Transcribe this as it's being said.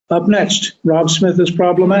Up next, Rob Smith is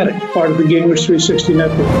Problematic, part of the Gingrich 360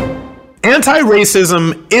 Network.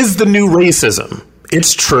 Anti-racism is the new racism.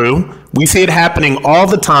 It's true. We see it happening all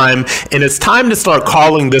the time, and it's time to start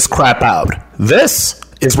calling this crap out. This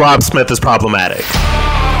is Rob Smith is Problematic.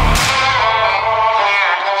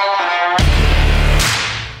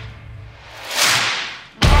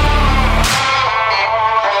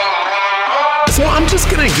 So I'm just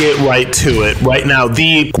going to get right to it right now.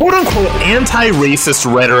 The quote-unquote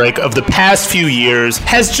anti-racist rhetoric of the past few years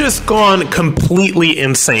has just gone completely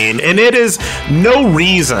insane, and it is no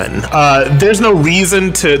reason. There's no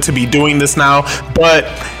reason to be doing this now, but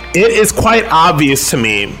it is quite obvious to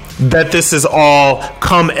me that this has all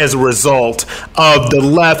come as a result of the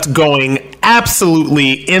left going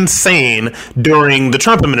absolutely insane during the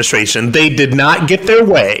Trump administration. They did not get their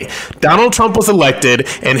way. Donald Trump was elected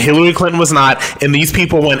and Hillary Clinton was not, and these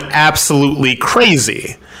people went absolutely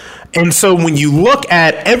crazy. And so when you look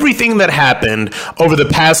at everything that happened over the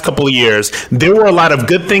past couple of years, there were a lot of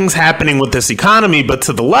good things happening with this economy, but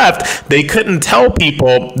to the left, they couldn't tell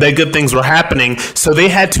people that good things were happening, so they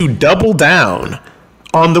had to double down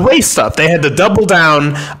on the race stuff. They had to double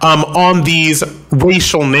down on these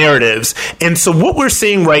racial narratives. And so what we're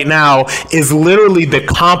seeing right now is literally the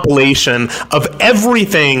compilation of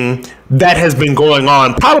everything that has been going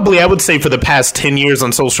on, probably I would say for the past 10 years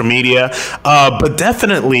on social media, but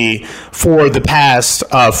definitely for the past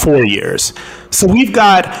 4 years. So we've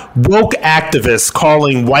got woke activists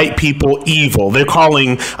calling white people evil. They're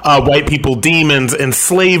calling white people demons,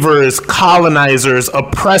 enslavers, colonizers,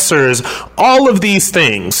 oppressors, all of these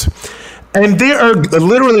things. And they are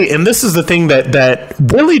literally, and this is the thing that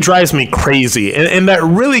really drives me crazy, and that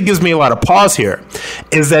really gives me a lot of pause here,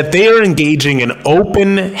 is that they are engaging in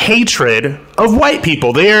open hatred of white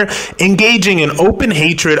people. They're engaging in open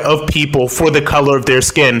hatred of people for the color of their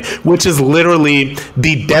skin, which is literally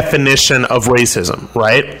the definition of racism,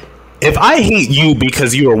 right? If I hate you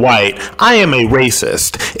because you are white, I am a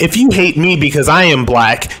racist. If you hate me because I am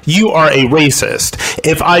black, you are a racist.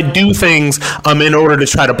 If I do things in order to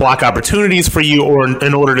try to block opportunities for you, or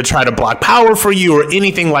in order to try to block power for you, or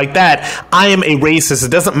anything like that, I am a racist. It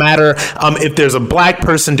doesn't matter if there's a black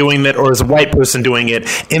person doing it or there's a white person doing it.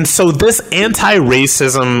 And so this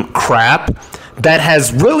anti-racism crap that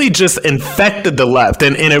has really just infected the left.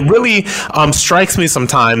 And it really strikes me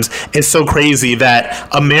sometimes. It's so crazy that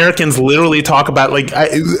Americans literally talk about,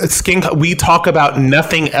 we talk about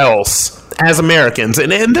nothing else as Americans.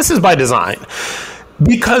 And this is by design.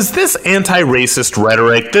 Because this anti-racist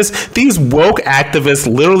rhetoric, these woke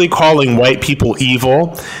activists literally calling white people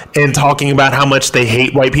evil and talking about how much they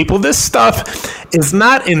hate white people, this stuff is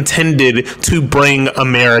not intended to bring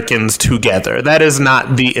Americans together. That is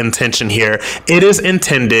not the intention here. It is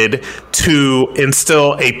intended to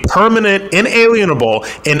instill a permanent, inalienable,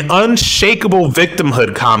 and unshakable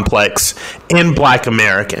victimhood complex in Black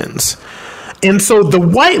Americans. And so the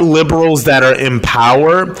white liberals that are in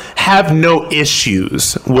power have no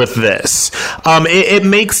issues with this. It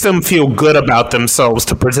makes them feel good about themselves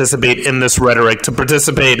to participate in this rhetoric, to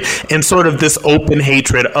participate in sort of this open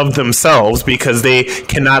hatred of themselves, because they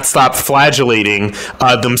cannot stop flagellating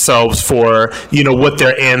themselves for, what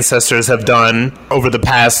their ancestors have done over the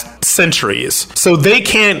past centuries. So they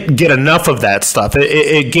can't get enough of that stuff.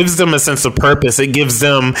 It gives them a sense of purpose. It gives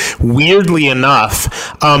them, weirdly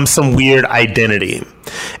enough, some weird identity.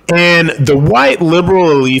 And the white liberal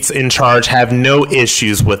elites in charge have no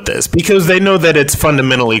issues with this because they know that it's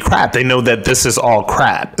fundamentally crap. They know that this is all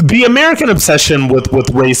crap. The American obsession with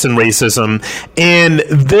race and racism and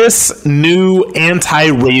this new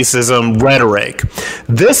anti-racism rhetoric,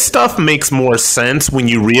 this stuff makes more sense when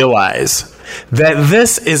you realize that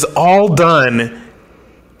this is all done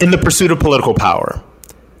in the pursuit of political power.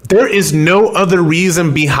 There is no other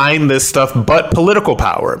reason behind this stuff but political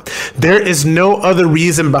power. There is no other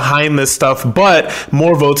reason behind this stuff but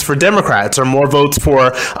more votes for Democrats, or more votes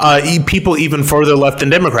for people even further left than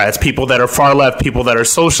Democrats, people that are far left, people that are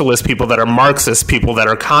socialists, people that are Marxists, people that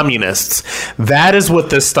are communists. That is what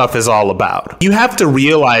this stuff is all about. You have to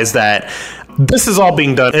realize that this is all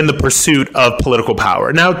being done in the pursuit of political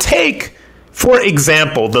power. Now take, for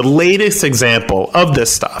example, the latest example of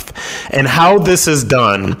this stuff and how this is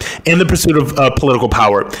done in the pursuit of political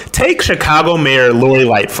power. Take Chicago Mayor Lori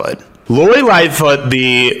Lightfoot. Lori Lightfoot,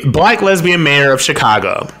 the Black lesbian mayor of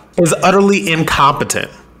Chicago, is utterly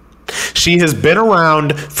incompetent. She has been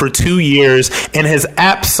around for 2 years and has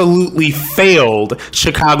absolutely failed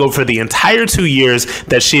Chicago for the entire 2 years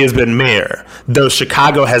that she has been mayor, though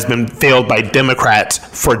Chicago has been failed by Democrats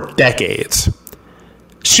for decades.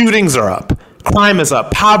 Shootings are up. Crime is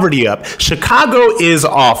up, poverty up. Chicago is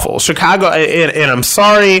awful. Chicago, and I'm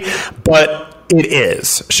sorry, but it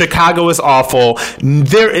is. Chicago is awful.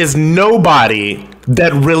 There is nobody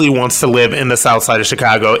that really wants to live in the south side of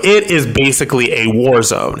Chicago. It is basically a war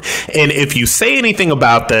zone. And if you say anything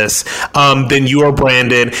about this, then you are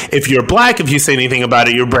branded. If you're black, if you say anything about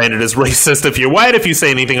it, you're branded as racist. If you're white, if you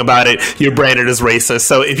say anything about it, you're branded as racist.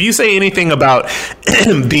 So if you say anything about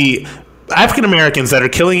the African Americans that are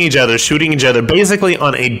killing each other, shooting each other basically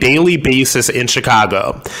on a daily basis in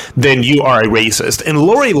Chicago, then you are a racist. And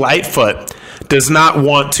Lori Lightfoot does not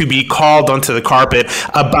want to be called onto the carpet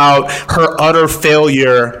about her utter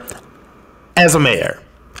failure as a mayor,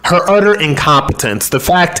 her utter incompetence, the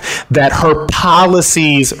fact that her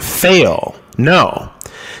policies fail. No,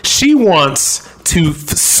 she wants to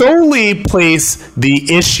solely place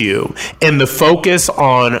the issue and the focus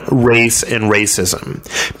on race and racism.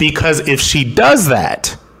 Because if she does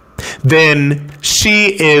that, then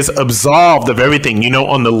she is absolved of everything. You know,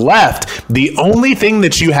 on the left, the only thing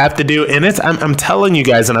that you have to do, and I'm telling you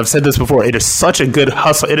guys, and I've said this before, it is such a good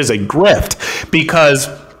hustle. It is a grift, because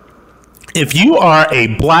if you are a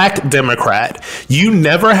black Democrat, you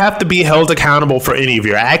never have to be held accountable for any of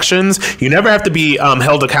your actions. You never have to be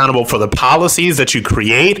held accountable for the policies that you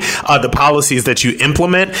create, the policies that you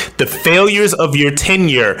implement, the failures of your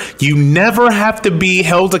tenure. You never have to be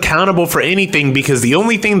held accountable for anything, because the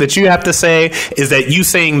only thing that you have to say is that you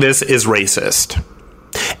saying this is racist.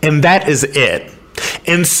 And that is it.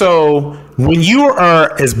 And so when you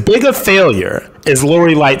are as big a failure as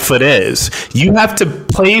Lori Lightfoot is, you have to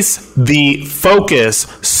place the focus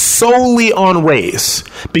solely on race,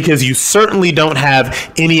 because you certainly don't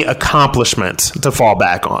have any accomplishments to fall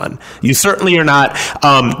back on. You certainly are not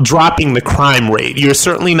dropping the crime rate. You're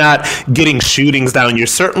certainly not getting shootings down. You're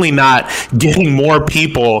certainly not getting more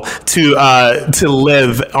people to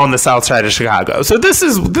live on the south side of Chicago. So this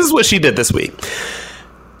is what she did this week.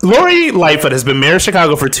 Lori Lightfoot has been mayor of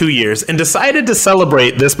Chicago for 2 years and decided to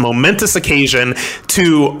celebrate this momentous occasion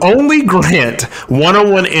to only grant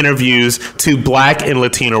one-on-one interviews to black and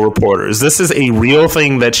Latino reporters. This is a real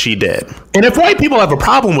thing that she did. And if white people have a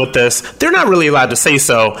problem with this, they're not really allowed to say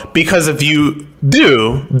so, because if you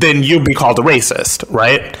do, then you'll be called a racist,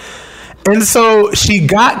 right? And so she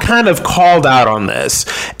got kind of called out on this.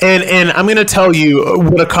 And I'm going to tell you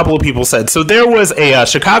what a couple of people said. So there was a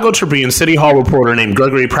Chicago Tribune City Hall reporter named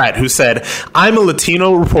Gregory Pratt who said, "I'm a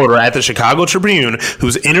Latino reporter at the Chicago Tribune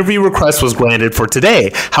whose interview request was granted for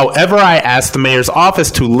today. However, I asked the mayor's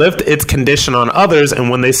office to lift its condition on others,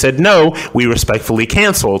 and when they said no, we respectfully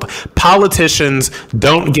canceled. Politicians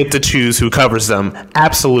don't get to choose who covers them."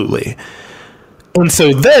 Absolutely. And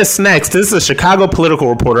so this is a Chicago political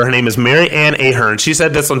reporter. Her name is Mary Ann Ahern. She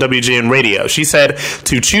said this on WGN Radio. She said,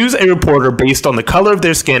 "To choose a reporter based on the color of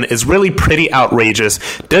their skin is really pretty outrageous.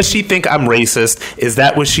 Does she think I'm racist? Is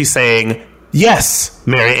that what she's saying?" Yes,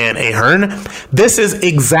 Mary Ann Ahern. This is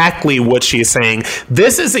exactly what she is saying.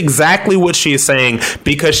 This is exactly what she is saying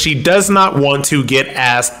because she does not want to get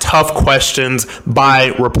asked tough questions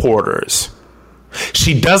by reporters.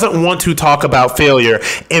 She doesn't want to talk about failure.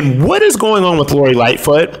 And what is going on with Lori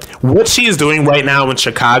Lightfoot, what she is doing right now in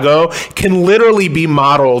Chicago, can literally be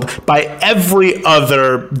modeled by every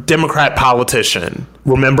other Democrat politician.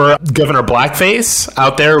 Remember Governor Blackface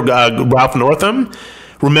out there, Ralph Northam?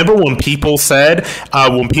 Remember when people said,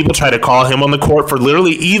 when people tried to call him on the court for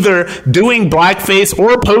literally either doing blackface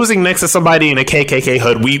or posing next to somebody in a KKK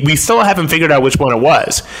hood? We still haven't figured out which one it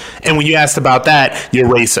was. And when you asked about that, you're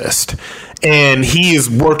racist. And he is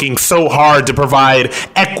working so hard to provide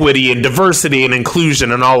equity and diversity and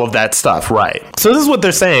inclusion and all of that stuff, right? So this is what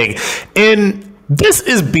they're saying. And this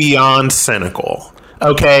is beyond cynical,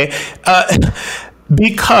 okay?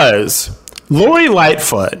 Because Lori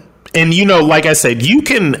Lightfoot, and you know, like I said, you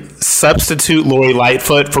can substitute Lori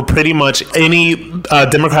Lightfoot for pretty much any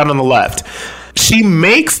Democrat on the left. She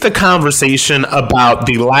makes the conversation about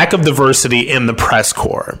the lack of diversity in the press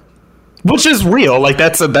corps, which is real. Like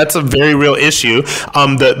that's a very real issue.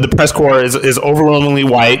 The press corps is overwhelmingly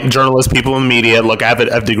white. Journalists, people in the media. Look, I have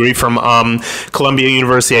a degree from Columbia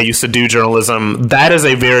University. I used to do journalism. That is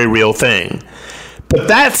a very real thing. But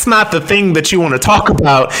that's not the thing that you want to talk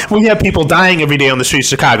about when you have people dying every day on the streets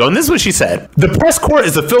of Chicago. And this is what she said. "The press corps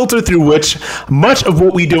is the filter through which much of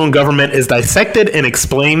what we do in government is dissected and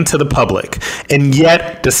explained to the public. And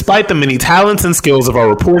yet, despite the many talents and skills of our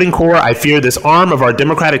reporting corps, I fear this arm of our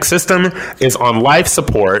democratic system is on life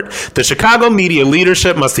support. The Chicago media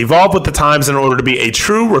leadership must evolve with the times in order to be a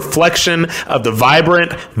true reflection of the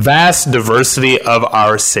vibrant, vast diversity of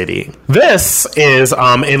our city." This is,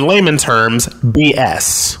 in layman terms, BS.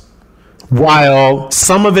 while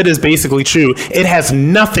some of it is basically true, it has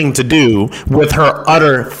nothing to do with her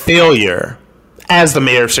utter failure as the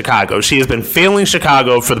mayor of Chicago. She has been failing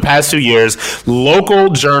Chicago for the past 2 years. Local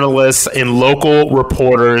journalists and local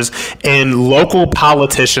reporters and local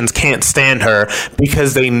politicians can't stand her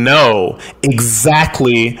because they know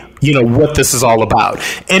exactly, what this is all about.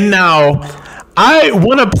 And now I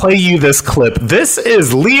want to play you this clip. This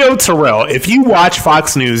is Leo Terrell. If you watch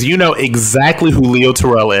Fox News, you know exactly who Leo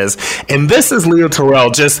Terrell is. And this is Leo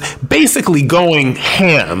Terrell just basically going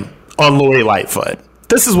ham on Lori Lightfoot.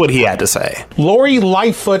 This is what he had to say. Lori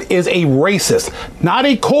Lightfoot is a racist, not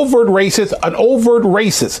a covert racist, an overt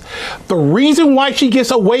racist. The reason why she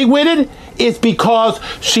gets away with it is because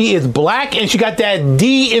she is black and she got that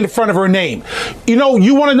D in front of her name. You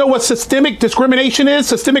want to know what systemic discrimination is,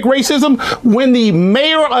 systemic racism? When the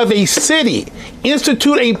mayor of a city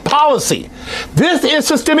institute a policy, this is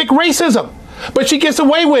systemic racism, but she gets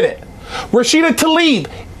away with it. Rashida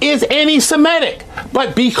Tlaib is anti-Semitic,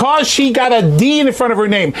 but because she got a D in front of her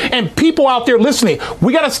name, and people out there listening,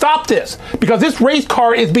 we got to stop this, because this race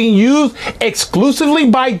card is being used exclusively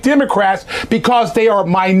by Democrats because they are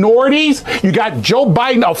minorities. You got Joe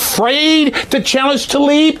Biden afraid to challenge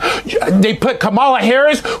Tlaib. They put Kamala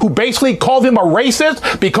Harris, who basically called him a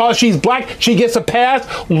racist because she's black. She gets a pass.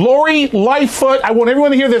 Lori Lightfoot, I want everyone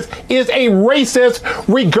to hear this, is a racist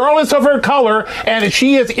regardless of her color, and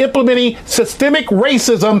she is implementing systemic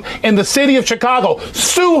racism in the city of Chicago.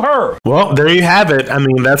 Sue her. Well, there you have it. I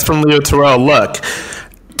mean, that's from Leo Terrell. Look,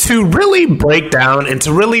 to really break down and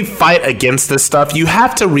to really fight against this stuff, you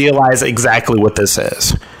have to realize exactly what this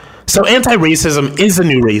is. So anti-racism is a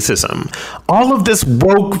new racism. All of this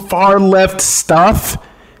woke far left stuff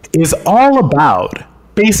is all about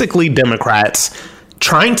basically Democrats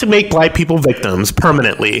trying to make black people victims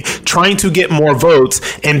permanently, trying to get more votes,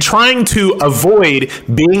 and trying to avoid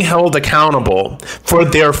being held accountable for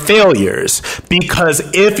their failures. Because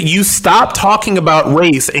if you stop talking about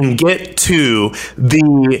race and get to the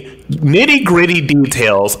nitty-gritty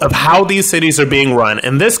details of how these cities are being run,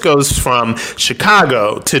 and this goes from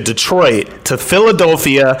Chicago to Detroit to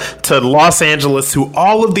Philadelphia to Los Angeles to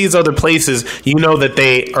all of these other places, you know that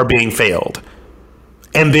they are being failed.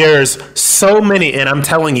 And there's so many, and I'm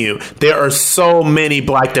telling you, there are so many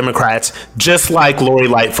black Democrats just like Lori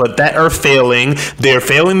Lightfoot that are failing. They're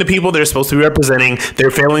failing the people they're supposed to be representing.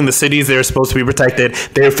 They're failing the cities they're supposed to be protected.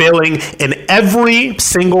 They're failing in every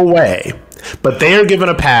single way. But they are given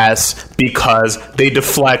a pass because they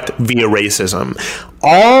deflect via racism.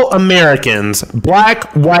 All Americans,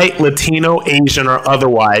 black, white, Latino, Asian, or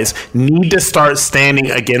otherwise, need to start standing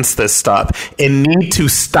against this stuff and need to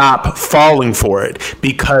stop falling for it.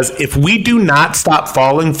 Because if we do not stop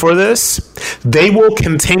falling for this, they will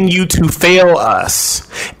continue to fail us.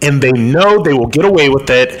 And they know they will get away with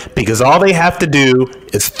it because all they have to do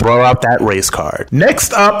is throw out that race card.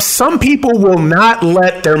 Next up, some people will not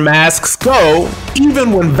let their masks go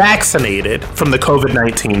even when vaccinated from the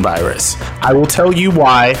COVID-19 virus. I will tell you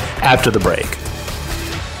why after the break.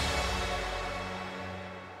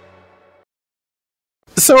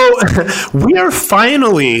 So we are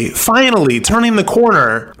finally turning the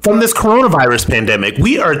corner from this coronavirus pandemic.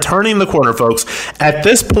 We are turning the corner, folks. At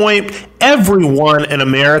this point, everyone in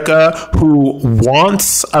America who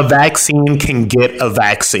wants a vaccine can get a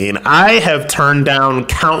vaccine. I have turned down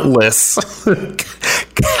countless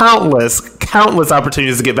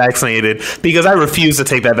opportunities to get vaccinated because I refuse to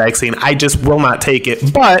take that vaccine. I just will not take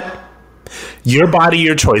it. But your body,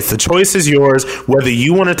 your choice. The choice is yours, whether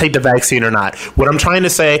you want to take the vaccine or not. What I'm trying to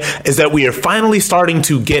say is that we are finally starting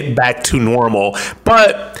to get back to normal.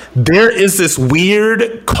 But there is this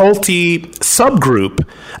weird, culty subgroup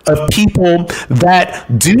of people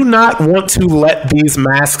that do not want to let these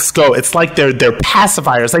masks go. It's like they're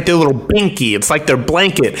pacifiers, it's like their little binky. It's like their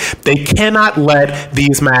blanket. They cannot let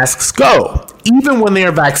these masks go, even when they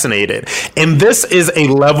are vaccinated. And this is a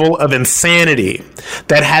level of insanity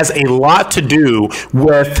that has a lot to do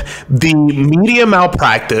with the media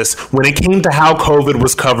malpractice when it came to how COVID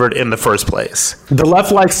was covered in the first place. The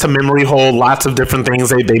left likes to memory hole lots of different things.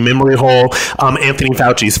 They memory hole Anthony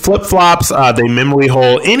Fauci's flip-flops. They memory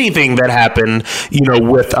hole anything that happened,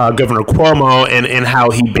 with Governor Cuomo and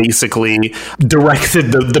how he basically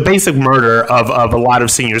directed the basic murder of a lot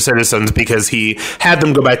of senior citizens because he had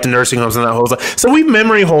them go back to nursing homes and that whole stuff. So we've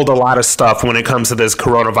memory holed a lot of stuff when it comes to this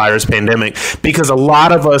coronavirus pandemic because a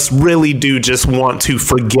lot of us really do just want to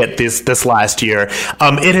forget this last year.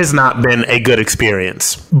 It has not been a good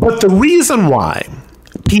experience. But the reason why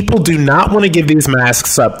people do not want to give these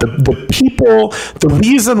masks up, the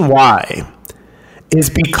reason why is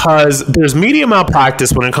because there's media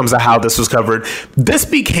malpractice when it comes to how this was covered. This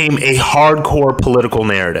became a hardcore political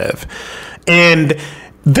narrative. And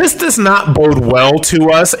this does not bode well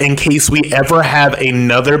to us in case we ever have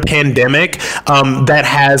another pandemic that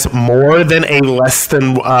has more than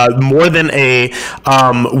a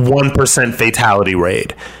 1% fatality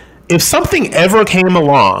rate. If something ever came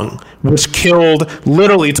along which killed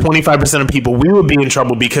literally 25% of people, we would be in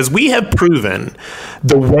trouble, because we have proven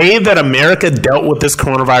the way that America dealt with this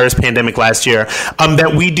coronavirus pandemic last year,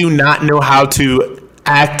 that we do not know how to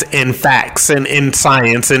act in facts and in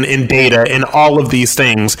science and in data and all of these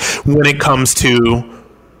things when it comes to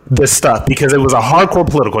this stuff, because it was a hardcore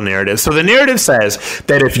political narrative. So the narrative says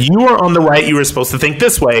that if you are on the right, you were supposed to think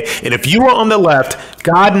this way, and if you were on the left,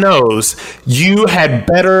 God knows you had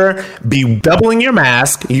better be doubling your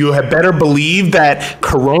mask. You had better believe that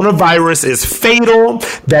coronavirus is fatal,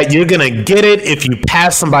 that you're going to get it if you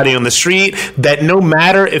pass somebody on the street, that no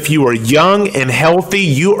matter if you are young and healthy,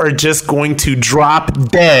 you are just going to drop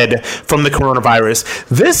dead from the coronavirus.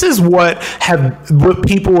 This is what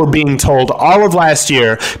people were being told all of last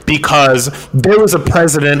year, because there was a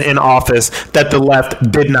president in office that the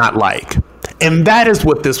left did not like. And that is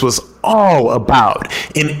what this was all about.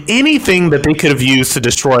 And anything that they could have used to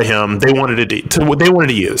destroy him, they wanted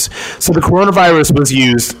to use. So the coronavirus was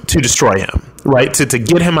used to destroy him, right? To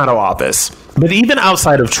get him out of office. But even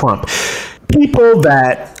outside of Trump, people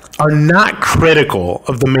that are not critical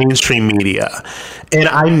of the mainstream media. And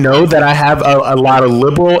I know that I have a lot of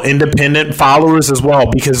liberal, independent followers as well,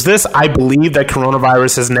 because I believe that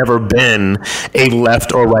coronavirus has never been a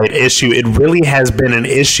left or right issue. It really has been an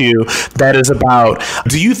issue that is about,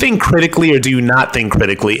 do you think critically or do you not think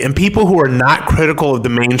critically? And people who are not critical of the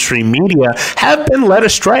mainstream media have been led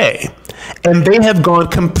astray. And they have gone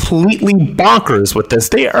completely bonkers with this.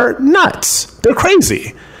 They are nuts. They're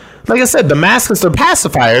crazy. Like I said, the mask is their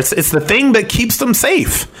pacifier. It's the thing that keeps them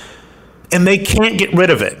safe. And they can't get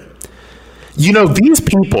rid of it. You know, these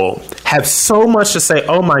people have so much to say.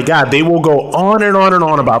 Oh my God, they will go on and on and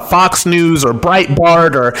on about Fox News or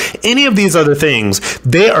Breitbart or any of these other things.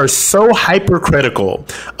 They are so hypercritical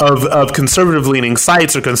of conservative-leaning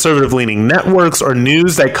sites or conservative-leaning networks or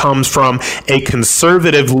news that comes from a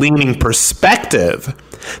conservative-leaning perspective.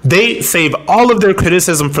 They save all of their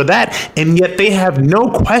criticism for that, and yet they have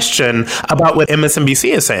no question about what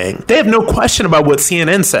MSNBC is saying. They have no question about what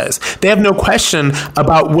CNN says. They have no question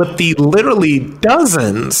about what the literally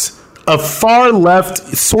dozens of far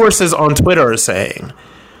left sources on Twitter are saying.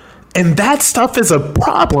 And that stuff is a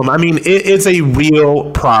problem. I mean, it is a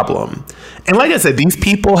real problem. And like I said, these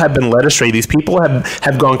people have been led astray. These people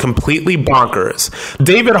have gone completely bonkers.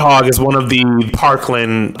 David Hogg is one of the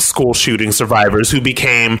Parkland school shooting survivors who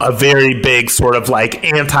became a very big sort of like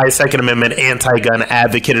anti-Second Amendment, anti-gun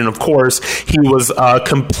advocate. And of course, he was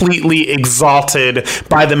completely exalted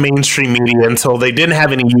by the mainstream media until they didn't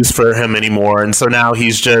have any use for him anymore. And so now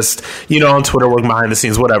he's just, on Twitter working behind the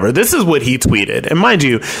scenes, whatever. This is what he tweeted. And mind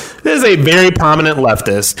you, this is a very prominent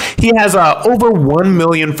leftist. He has over 1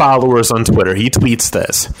 million followers on Twitter. He tweets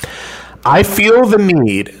this: I feel the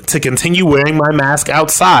need to continue wearing my mask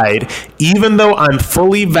outside even though I'm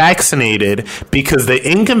fully vaccinated, because the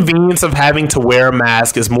inconvenience of having to wear a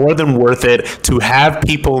mask is more than worth it to have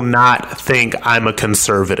people not think I'm a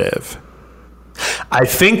conservative. I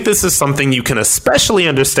think this is something you can especially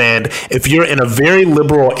understand if you're in a very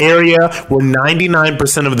liberal area where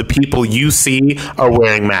 99% of the people you see are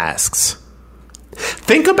wearing masks.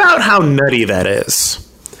 Think about how nutty that is.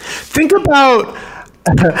 Think about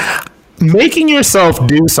making yourself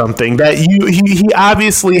do something that he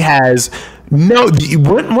obviously has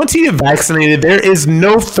once you get vaccinated, there is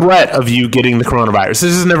no threat of you getting the coronavirus. This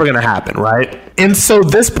is never going to happen, right? And so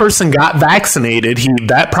this person got vaccinated.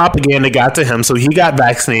 That propaganda got to him, so he got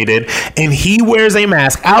vaccinated, and he wears a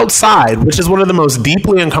mask outside, which is one of the most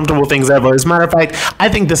deeply uncomfortable things ever. As a matter of fact, I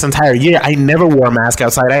think this entire year, I never wore a mask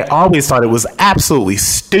outside. I always thought it was absolutely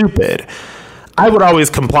stupid. I would always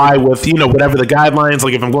comply with, whatever the guidelines,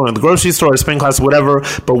 like if I'm going to the grocery store or spin class, whatever,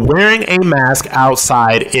 but wearing a mask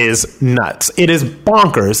outside is nuts. It is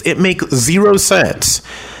bonkers. It makes zero sense.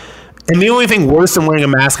 And the only thing worse than wearing a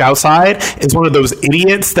mask outside is one of those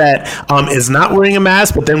idiots that is not wearing a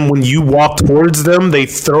mask, but then when you walk towards them, they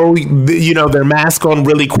throw, their mask on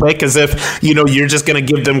really quick as if, you're just going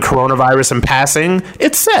to give them coronavirus in passing.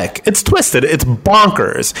 It's sick. It's twisted. It's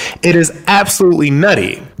bonkers. It is absolutely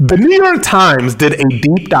nutty. The New York Times did a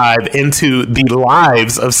deep dive into the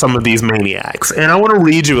lives of some of these maniacs. And I want to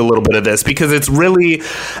read you a little bit of this because it's really,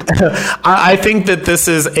 I think that this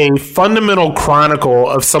is a fundamental chronicle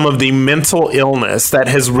of some of the mental illness that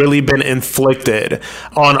has really been inflicted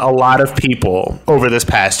on a lot of people over this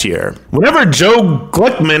past year. Whenever Joe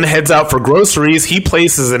Glickman heads out for groceries, he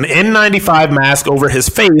places an N95 mask over his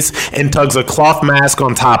face and tugs a cloth mask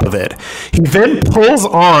on top of it. He then pulls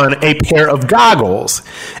on a pair of goggles.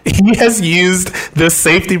 He has used this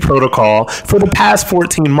safety protocol for the past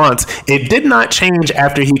 14 months. It did not change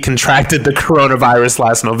after he contracted the coronavirus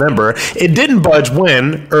last November. It didn't budge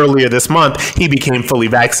when, earlier this month, he became fully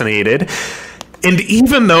vaccinated. And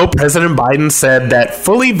even though President Biden said that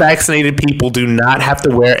fully vaccinated people do not have to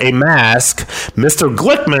wear a mask, Mr.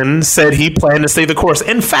 Glickman said he planned to stay the course.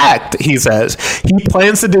 In fact, he says he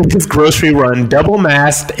plans to do his grocery run double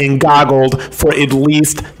masked and goggled for at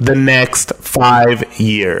least the next 5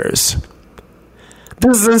 years.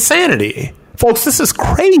 This is insanity. Folks, this is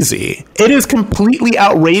crazy. It is completely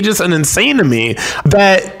outrageous and insane to me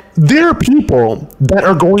that there are people that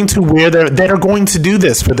are going to do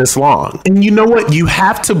this for this long. And you know what? You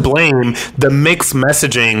have to blame the mixed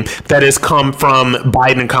messaging that has come from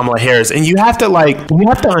Biden and Kamala Harris. And you have to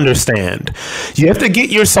understand. You have to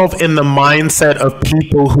get yourself in the mindset of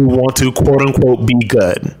people who want to quote unquote be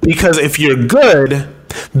good. Because if you're good,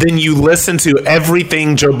 then you listen to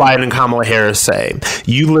everything Joe Biden and Kamala Harris say.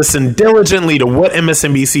 You listen diligently to what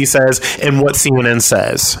MSNBC says and what CNN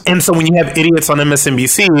says. And so when you have idiots on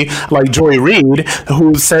MSNBC like Joy Reid,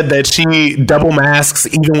 who said that she double masks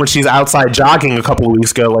even when she's outside jogging a couple of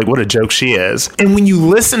weeks ago, like what a joke she is. And when you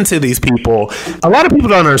listen to these people, a lot of people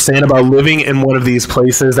don't understand about living in one of these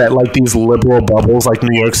places that like these liberal bubbles like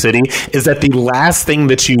New York City is that the last thing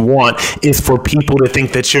that you want is for people to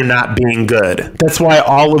think that you're not being good. That's why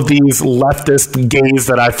all of these leftist gays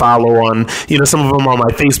that I follow on, some of them on my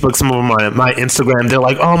Facebook, some of them on my Instagram, they're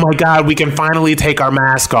like, oh my God, we can finally take our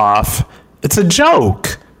mask off. It's a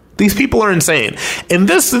joke. These people are insane. And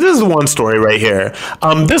this is one story right here.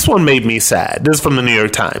 This one made me sad. This is from the New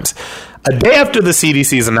York Times. A day after the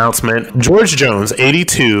CDC's announcement, George Jones,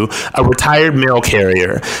 82, a retired mail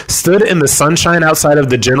carrier, stood in the sunshine outside of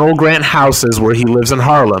the General Grant houses where he lives in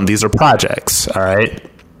Harlem. These are projects, all right?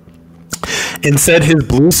 And said his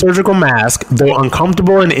blue surgical mask, though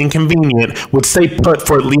uncomfortable and inconvenient, would stay put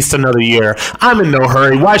for at least another year. I'm in no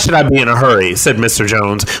hurry. Why should I be in a hurry? Said Mr.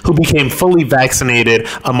 Jones, who became fully vaccinated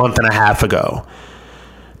a month and a half ago.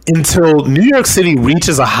 Until New York City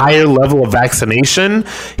reaches a higher level of vaccination,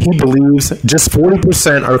 he believes just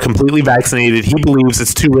 40% are completely vaccinated. He believes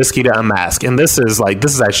it's too risky to unmask. And this is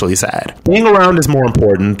actually sad. Being around is more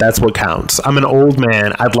important. That's what counts. I'm an old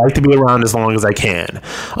man. I'd like to be around as long as I can.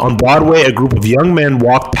 On Broadway, a group of young men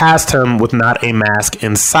walked past him with not a mask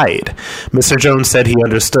in sight. Mr. Jones said he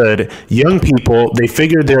understood. Young people, they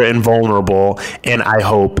figure they're invulnerable, and I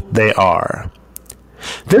hope they are.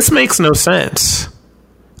 This makes no sense.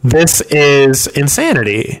 This is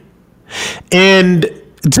insanity. And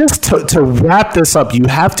just to wrap this up, you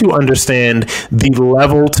have to understand the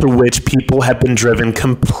level to which people have been driven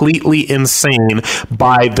completely insane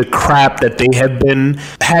by the crap that they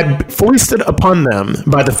had foisted upon them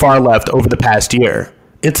by the far left over the past year.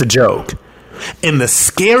 It's a joke. And the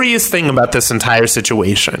scariest thing about this entire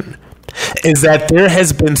situation is that there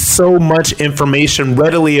has been so much information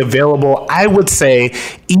readily available, I would say,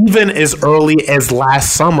 even as early as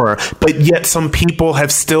last summer, but yet some people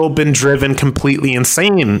have still been driven completely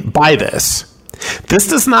insane by this. This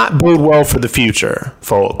does not bode well for the future,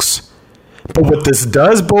 folks. But what this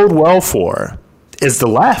does bode well for is the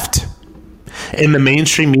left and the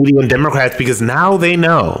mainstream media and Democrats, because now they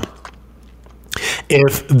know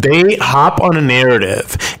if they hop on a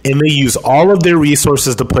narrative and they use all of their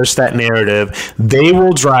resources to push that narrative, they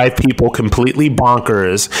will drive people completely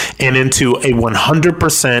bonkers and into a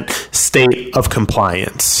 100% state of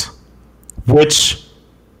compliance, which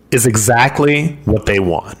is exactly what they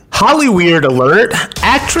want. Hollyweird alert,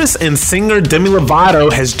 actress and singer Demi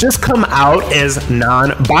Lovato has just come out as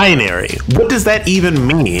non-binary. What does that even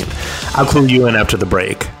mean? I'll clue you in after the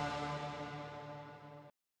break.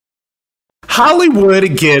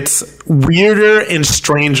 Hollywood gets weirder and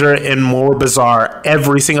stranger and more bizarre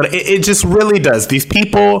every single day. It just really does. These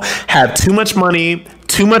people have too much money,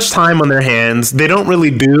 too much time on their hands. They don't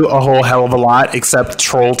really do a whole hell of a lot except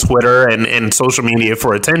troll Twitter and social media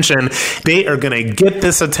for attention. They are going to get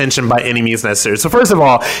this attention by any means necessary. So first of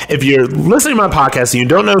all, if you're listening to my podcast and you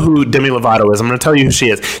don't know who Demi Lovato is, I'm going to tell you who she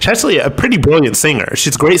is. She's actually a pretty brilliant singer.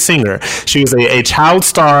 She's a great singer. She was a child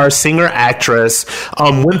star, singer, actress,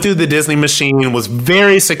 went through the Disney machine, was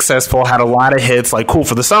very successful, had a lot of hits like Cool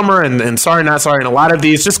for the Summer and Sorry Not Sorry, and a lot of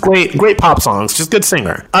these just great pop songs, just good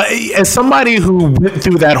singer. As somebody who went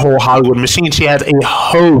went through that whole Hollywood machine. She had a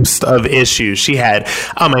host of issues. She had,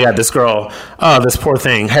 oh my God, this girl, this poor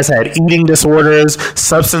thing, has had eating disorders,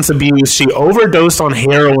 substance abuse. She overdosed on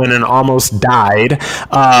heroin and almost died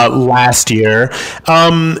last year.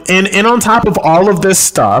 And on top of all of this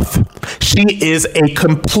stuff, she is a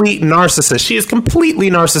complete narcissist. She is completely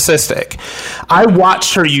narcissistic. I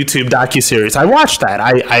watched her YouTube docuseries. I watched that.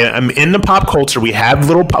 I'm into pop culture. We have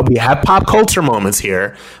pop culture moments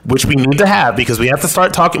here, which we need to have because we have to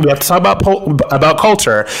start talking. We have to talk about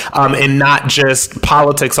culture and not just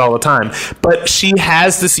politics all the time. But she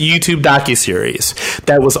has this YouTube docuseries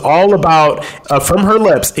that was all about, from her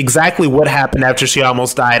lips, exactly what happened after she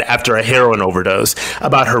almost died after a heroin overdose,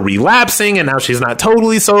 about her relapsing and now she's not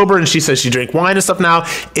totally sober and she says she drank wine and stuff now.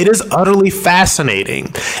 It is utterly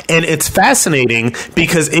fascinating. And it's fascinating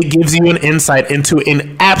because it gives you an insight into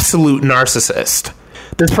an absolute narcissist.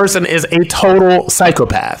 This person is a total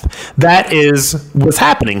psychopath. That is what's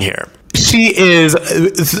happening here. She is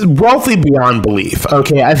wealthy beyond belief.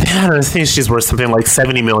 Okay, I think she's worth something like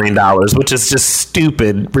 $70 million, which is just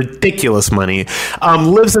stupid, ridiculous money.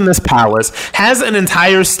 Lives in this palace, has an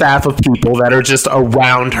entire staff of people that are just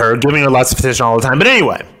around her, giving her lots of attention all the time. But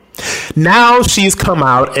anyway, now she's come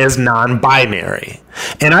out as non-binary.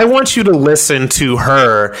 And I want you to listen to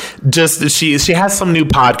her. She has some new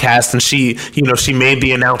podcast and she made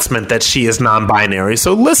the announcement that she is non-binary.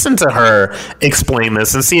 So listen to her explain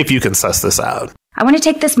this and see if you can suss this out. I want to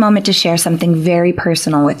take this moment to share something very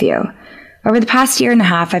personal with you. Over the past year and a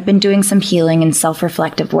half, I've been doing some healing and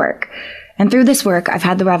self-reflective work. And through this work, I've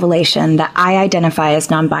had the revelation that I identify as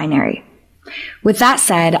non-binary. With that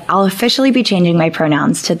said, I'll officially be changing my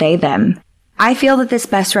pronouns to they, them. I feel that this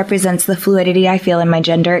best represents the fluidity I feel in my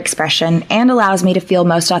gender expression and allows me to feel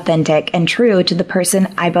most authentic and true to the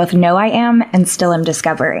person I both know I am and still am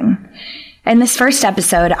discovering. In this first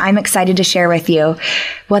episode, I'm excited to share with you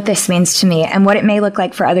what this means to me and what it may look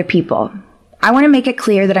like for other people. I want to make it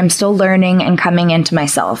clear that I'm still learning and coming into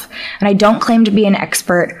myself, and I don't claim to be an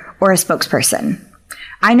expert or a spokesperson.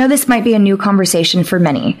 I know this might be a new conversation for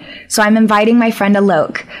many, so I'm inviting my friend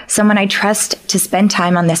Alok, someone I trust, to spend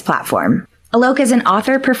time on this platform. Alok is an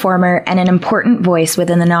author, performer, and an important voice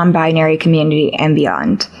within the non-binary community and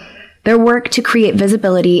beyond. Their work to create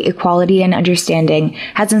visibility, equality, and understanding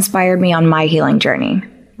has inspired me on my healing journey.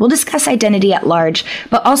 We'll discuss identity at large,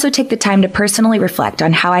 but also take the time to personally reflect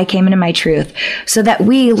on how I came into my truth so that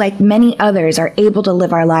we, like many others, are able to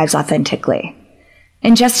live our lives authentically.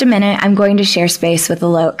 In just a minute, I'm going to share space with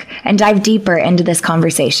Alok and dive deeper into this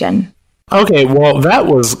conversation. Okay, well, that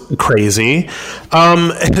was crazy.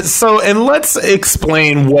 And let's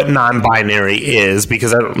explain what non-binary is,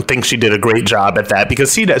 because I don't think she did a great job at that,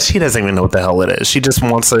 because she doesn't even know what the hell it is. She just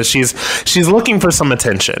wants to, she's looking for some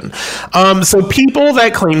attention. So people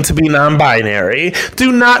that claim to be non-binary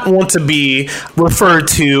do not want to be referred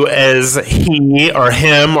to as he or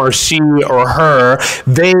him or she or her.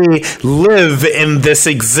 They live in this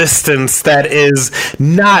existence that is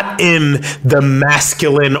not in the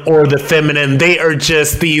masculine or the feminine. They are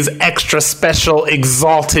just these extra special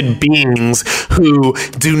exalted beings who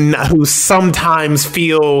sometimes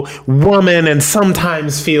feel woman and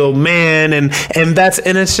sometimes feel man, and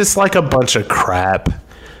it's just like a bunch of crap.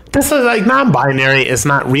 This is like, non-binary is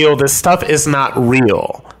not real. This stuff is not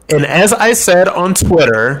real. And as I said on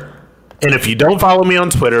Twitter, and if you don't follow me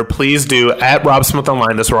on Twitter, please do, at Rob Smith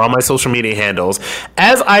Online. Those are all my social media handles.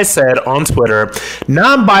 As I said on Twitter,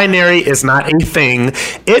 non-binary is not a thing.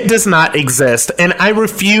 It does not exist. And I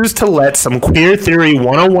refuse to let some Queer Theory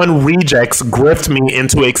 101 rejects grift me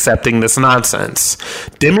into accepting this nonsense.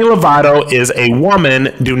 Demi Lovato is a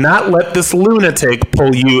woman. Do not let this lunatic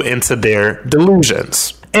pull you into their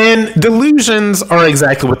delusions. And delusions are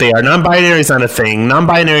exactly what they are. Non-binary is not a thing.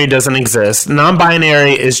 Non-binary doesn't exist.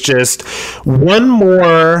 Non-binary is just one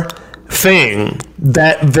more thing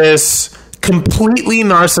that this completely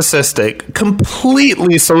narcissistic,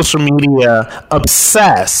 completely social media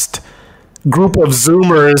obsessed group of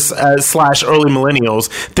Zoomers / early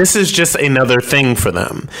millennials, this is just another thing for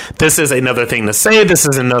them. This is another thing to say. This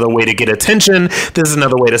is another way to get attention. This is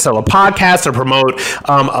another way to sell a podcast or promote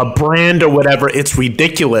a brand or whatever. It's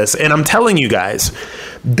ridiculous. And I'm telling you guys,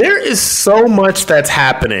 there is so much that's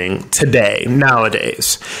happening today,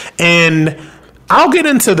 nowadays. And I'll get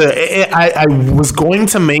into I was going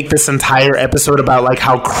to make this entire episode about like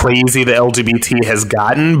how crazy the LGBT has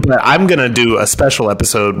gotten, but I'm going to do a special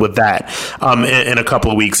episode with that in a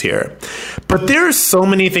couple of weeks here. But there are so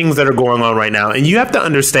many things that are going on right now, and you have to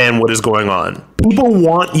understand what is going on. People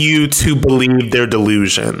want you to believe their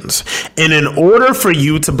delusions. And in order for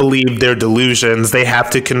you to believe their delusions, they have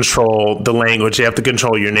to control the language. They have to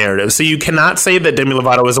control your narrative. So you cannot say that Demi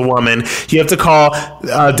Lovato is a woman. You have to call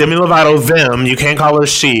Demi Lovato them. You can't call her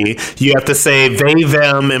she. You have to say they,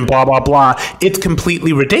 them, and blah, blah, blah. It's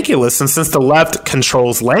completely ridiculous. And since the left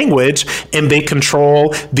controls language and they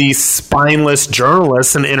control these spineless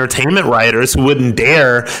journalists and entertainment writers who wouldn't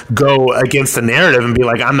dare go against the narrative and be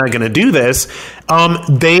like, I'm not going to do this.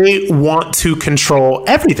 They want to control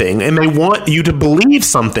everything, and they want you to believe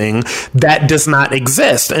something that does not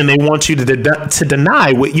exist, and they want you to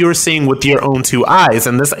deny what you're seeing with your own two eyes.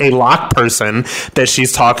 And this Alok person that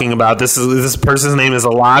she's talking about, this person's name is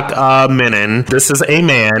Alok Menon. This is a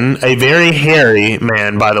man, a very hairy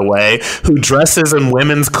man, by the way, who dresses in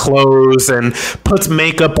women's clothes and puts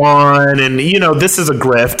makeup on, and this is a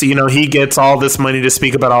grift. He gets all this money to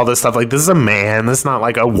speak about all this stuff. Like, this is a man. This is not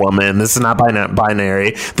like a woman. This is not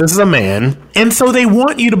binary. This is a man. And so they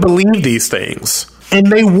want you to believe these things. And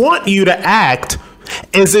they want you to act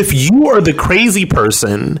as if you are the crazy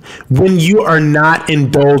person when you are not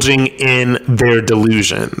indulging in their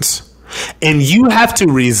delusions. And you have to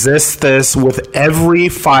resist this with every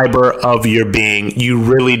fiber of your being. You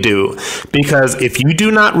really do. Because if you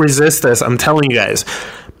do not resist this, I'm telling you guys,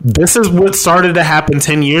 this is what started to happen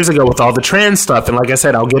 10 years ago with all the trans stuff. And like I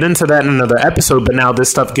said, I'll get into that in another episode, but now this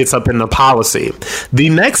stuff gets up into policy. The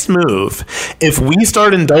next move, if we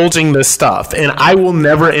start indulging this stuff, and I will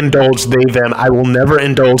never indulge they, them, I will never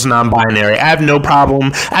indulge non-binary. I have no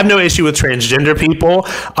problem. I have no issue with transgender people.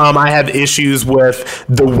 I have issues with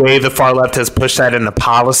the way the far left has pushed that into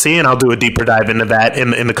policy, and I'll do a deeper dive into that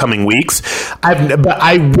in the coming weeks. But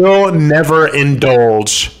I will never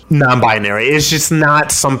indulge non-binary. It's just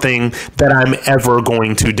not something that I'm ever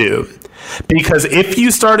going to do. Because if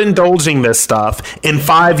you start indulging this stuff, in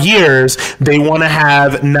 5 years, they want to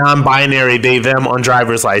have non-binary they, them on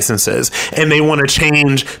driver's licenses. And they want to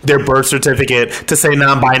change their birth certificate to say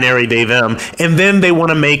non-binary they, them. And then they want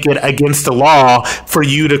to make it against the law for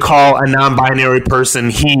you to call a non-binary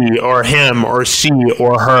person he or him or she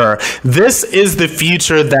or her. This is the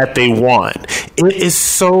future that they want. It is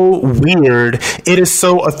so weird. It is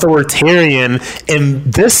so authoritarian.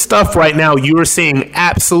 And this stuff right now, you are seeing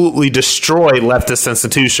absolutely destroy leftist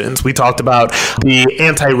institutions. We talked about the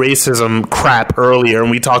anti-racism crap earlier,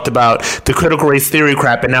 and we talked about the critical race theory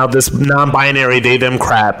crap, and now this non-binary they, them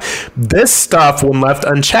crap. This stuff, when left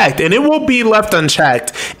unchecked, and it will be left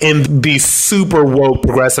unchecked in these super woke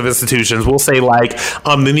progressive institutions, we'll say like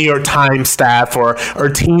the New York Times staff or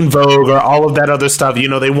Teen Vogue or all of that other stuff,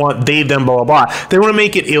 they want they, them, blah, blah, blah. They want to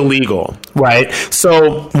make it illegal, right?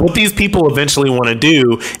 So what these people eventually want to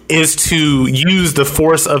do is to use the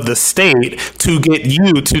force of the state to get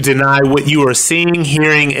you to deny what you are seeing,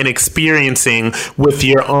 hearing, and experiencing with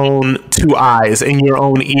your own two eyes and your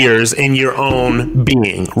own ears and your own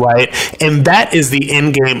being, right? And that is the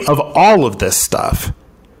end game of all of this stuff.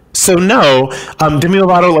 So no, Demi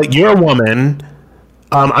Lovato, like, you're a woman.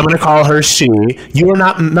 I'm going to call her she. You are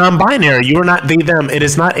not non-binary. You are not they, them. It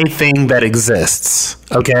is not a thing that exists,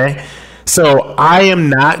 okay? So I am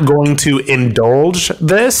not going to indulge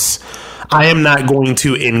this. I am not going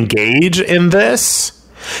to engage in this,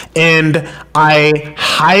 and I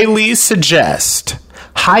highly suggest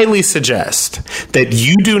that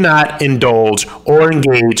you do not indulge or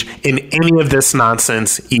engage in any of this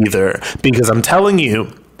nonsense either, because I'm telling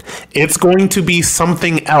you, it's going to be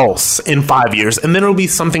something else in 5 years, and then it'll be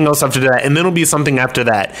something else after that, and then it'll be something after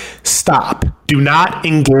that. Stop. Do not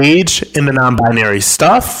engage in the non-binary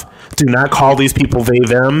stuff. Do not call these people they,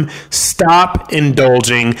 them. Stop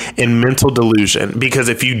indulging in mental delusion, because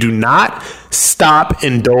if you do not stop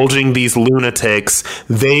indulging these lunatics,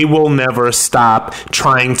 they will never stop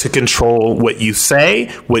trying to control what you say,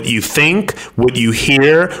 what you think, what you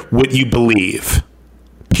hear, what you believe.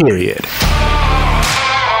 Period.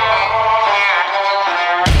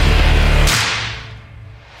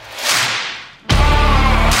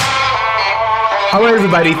 All right,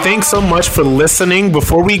 everybody, thanks so much for listening.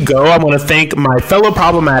 Before we go, I want to thank my fellow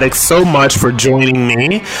Problematics so much for joining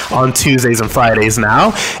me on Tuesdays and Fridays now.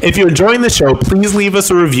 If you're enjoying the show, please leave us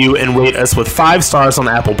a review and rate us with 5 stars on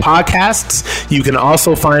Apple Podcasts. You can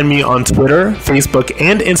also find me on Twitter, Facebook,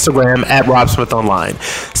 and Instagram at Rob Smith Online.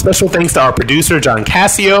 Special thanks to our producer, John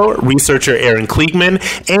Cassio, researcher Aaron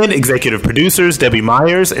Kliegman, and executive producers Debbie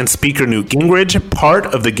Myers and speaker Newt Gingrich, part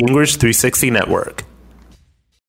of the Gingrich 360 Network.